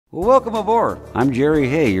Well, welcome aboard. I'm Jerry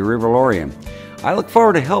Hay, your Riverlorian. I look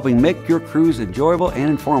forward to helping make your cruise enjoyable and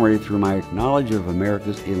informative through my knowledge of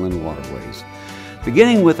America's inland waterways.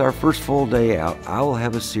 Beginning with our first full day out, I will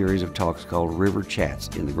have a series of talks called River Chats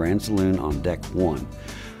in the Grand Saloon on Deck 1.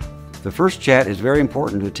 The first chat is very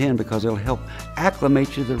important to attend because it'll help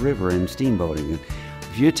acclimate you to the river and steamboating.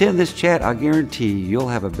 If you attend this chat, I guarantee you'll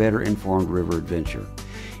have a better informed river adventure.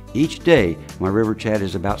 Each day, my river chat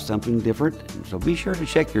is about something different, so be sure to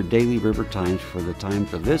check your daily river times for the time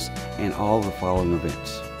for this and all the following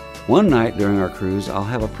events. One night during our cruise, I'll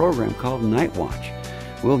have a program called Night Watch.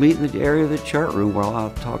 We'll meet in the area of the chart room where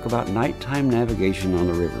I'll talk about nighttime navigation on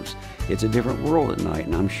the rivers. It's a different world at night,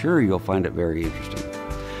 and I'm sure you'll find it very interesting.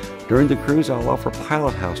 During the cruise, I'll offer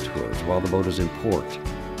pilot house tours while the boat is in port.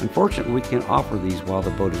 Unfortunately, we can't offer these while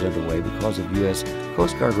the boat is underway because of U.S.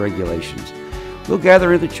 Coast Guard regulations. We'll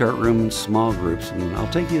gather in the chart room in small groups, and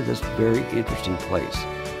I'll take you to this very interesting place.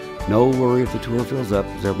 No worry if the tour fills up,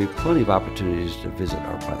 as there'll be plenty of opportunities to visit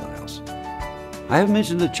our pilot house. I have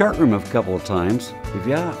mentioned the chart room a couple of times. If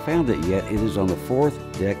you haven't found it yet, it is on the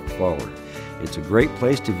 4th deck forward. It's a great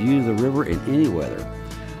place to view the river in any weather.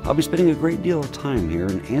 I'll be spending a great deal of time here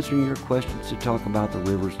and answering your questions to talk about the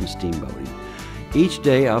rivers and steamboating. Each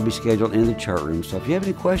day I'll be scheduled in the chart room, so if you have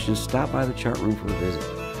any questions, stop by the chart room for a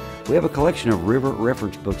visit. We have a collection of river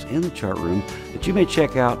reference books in the chart room that you may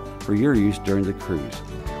check out for your use during the cruise.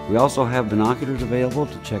 We also have binoculars available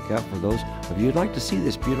to check out for those of you who'd like to see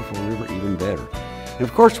this beautiful river even better. And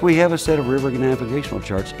of course, we have a set of river navigational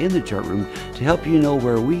charts in the chart room to help you know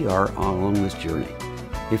where we are along this journey.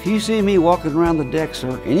 If you see me walking around the decks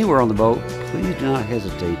or anywhere on the boat, please do not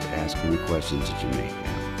hesitate to ask any questions that you may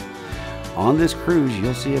have. On this cruise,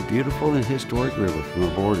 you'll see a beautiful and historic river from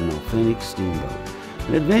aboard an authentic steamboat.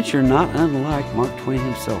 An adventure not unlike Mark Twain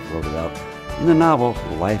himself wrote about in the novel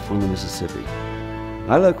Life on the Mississippi.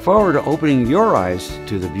 I look forward to opening your eyes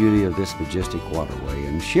to the beauty of this majestic waterway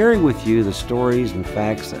and sharing with you the stories and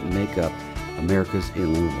facts that make up America's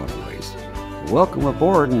inland waterways. Welcome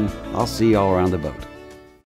aboard, and I'll see you all around the boat.